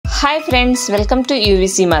Hi friends, welcome to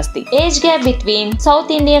UVC Masti. Age gap between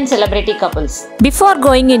South Indian celebrity couples. Before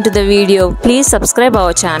going into the video, please subscribe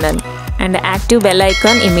our channel and active bell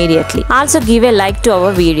icon immediately. Also give a like to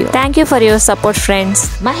our video. Thank you for your support friends.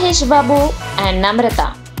 Mahesh, Babu and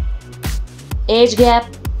Namrata. Age gap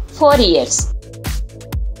 4 years.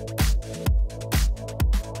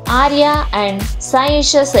 Arya and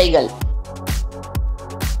Saisha Saigal.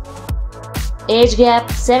 Age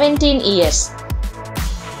gap 17 years.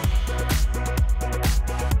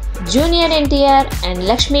 Junior N.T.R and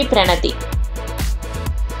Lakshmi Pranathi.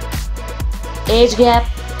 Age gap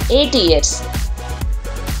 8 years.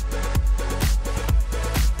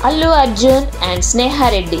 Allu, Arjun and Sneha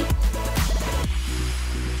Reddy.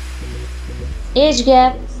 Age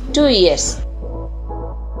gap 2 years.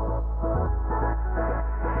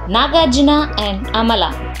 Naga and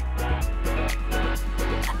Amala.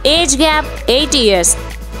 Age gap 8 years.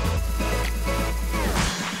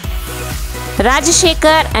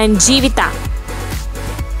 Rajinikanth and Jyothika.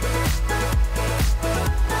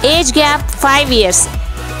 Age gap 5 years.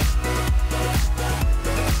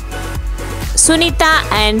 Sunita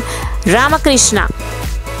and Ramakrishna.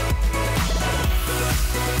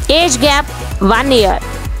 Age gap 1 year.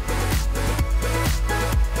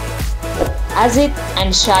 Ajith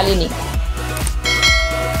and Shalini.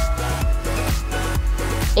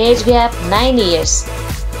 Age gap 9 years.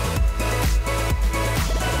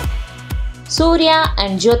 Suriya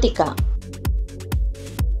and Jyothika.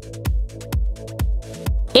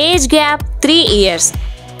 Age gap 3 years.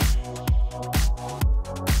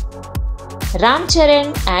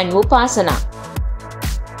 Ramcharan and Upasana.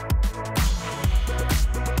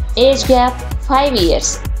 Age gap 5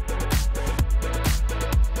 years.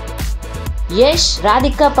 Yash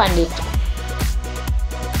Radhika Pandit.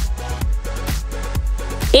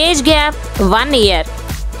 Age gap 1 year.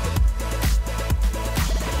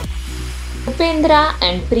 Upendra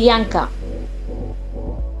and Priyanka.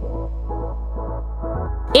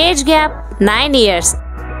 Age gap 9 years.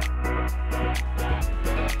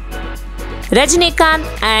 Rajinikanth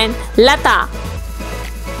and Lata.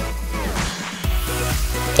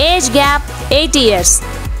 Age gap 8 years.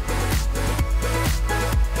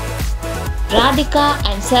 Radhika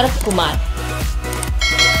and Sarath Kumar.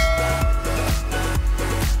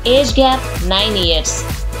 Age gap 9 years.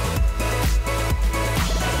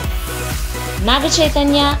 Naga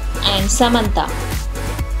Chaitanya and Samantha.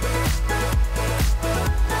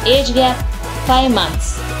 Age gap 5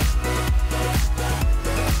 months.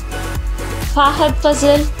 Fahadh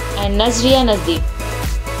and nazriya nazim.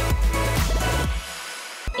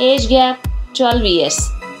 Age gap 12 years.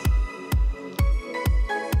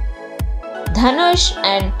 Dhanush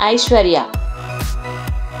and Aishwarya.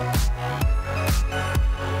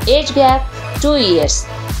 Age gap 2 years.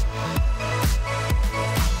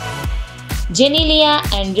 Jenilia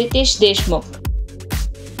and Ritesh Deshmukh.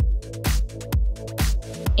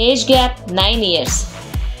 Age gap 9 years.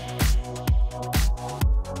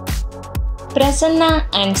 Prasanna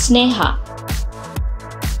and Sneha.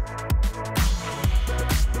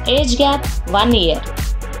 Age gap 1 year.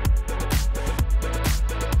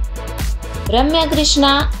 Ramya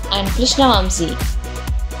Krishna and Krishna Vamsi.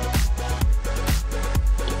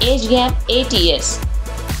 Age gap 8 years.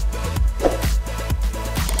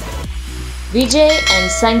 Vijay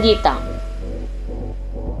and Sangeeta.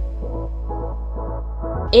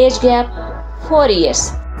 Age gap 4 years.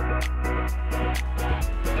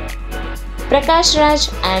 Prakash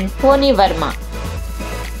and Pony Verma.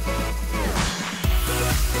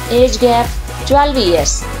 Age gap 12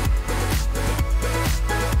 years.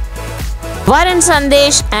 Varun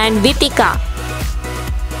Sandesh and Vitika.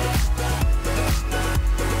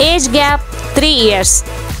 Age gap 3 years.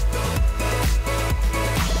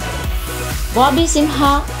 Bobby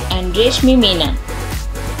Simha and Reshmi Meena.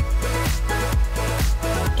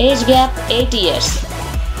 Age gap 8 years.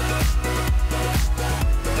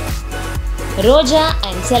 Roja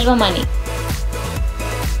and Selvamani.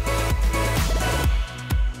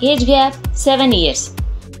 Age gap 7 years.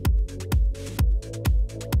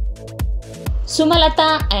 Sumalata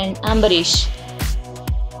and Ambarish.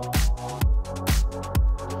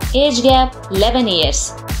 Age gap 11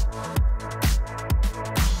 years.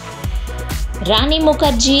 Rani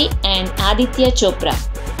Mukherjee and Aditya Chopra.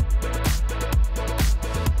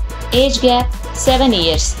 Age gap 7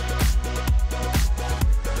 years.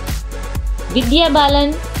 Vidya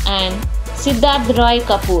Balan and Siddharth Roy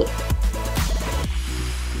Kapoor.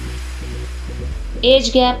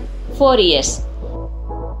 Age gap 4 years.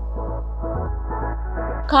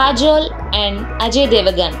 Kajol and Ajay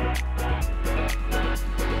Devgan.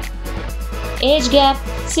 Age gap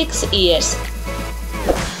 6 years.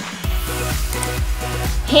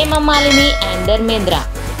 Hemamalini and Dharmendra.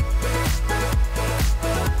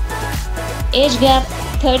 Age gap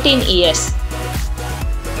 13 years.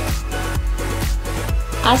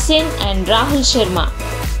 Asin and Rahul Sharma.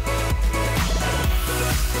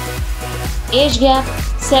 Age gap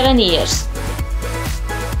 7 years.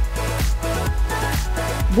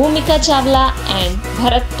 Bhumika Chawla and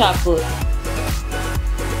Bharat Thakur.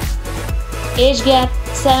 Age gap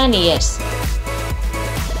 7 years.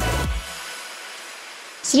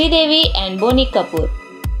 Sridevi and Boni Kapoor.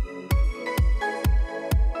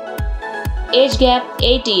 Age gap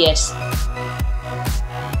 8 years.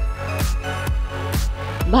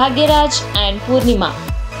 Bhagyaraj and Purnima.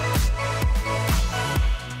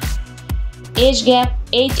 Age gap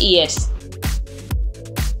 8 years.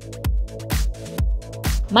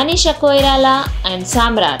 Manisha Koirala and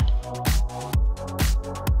Samrat.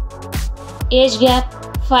 Age gap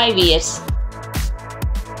 5 years.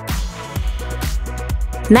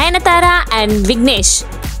 N.T.R and Vignesh.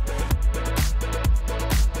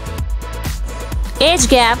 Age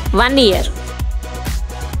gap 1 year.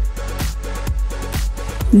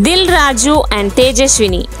 Dil Raju and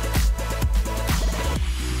Tejaswini.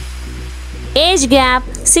 Age gap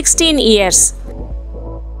 16 years.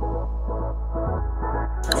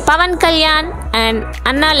 Pawan Kalyan and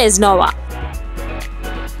Anna Lezhneva.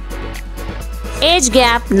 Age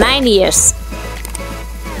gap 9 years.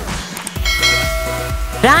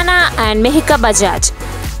 Rana and Mehika Bajaj.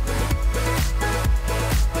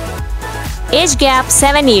 Age gap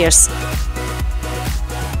 7 years.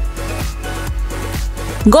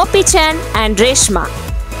 Gopi Chan and Reshma.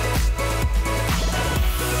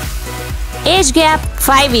 Age gap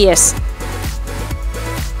 5 years.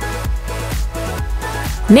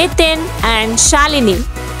 Nitin and Shalini.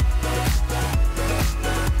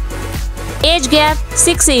 Age gap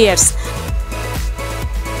 6 years.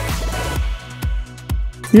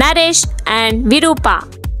 Naresh and Virupa.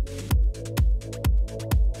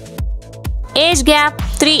 Age gap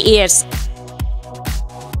 3 years.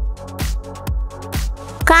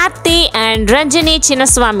 Karthi and Ranjini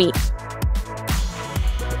Chinnaswamy.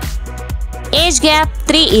 Age gap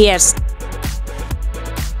 3 years.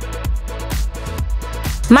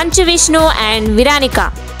 Manchu Vishnu and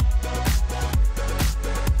Viranika.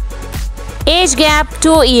 Age gap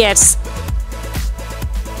 2 years.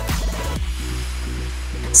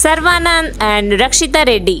 Sharwanand and Rakshita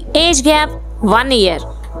Reddy. Age gap 1 year.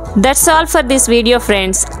 That's all for this video,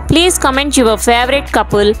 friends. Please comment your favorite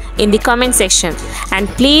couple in the comment section, and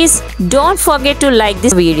please don't forget to like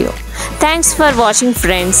this video. Thanks for watching,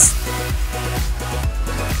 friends.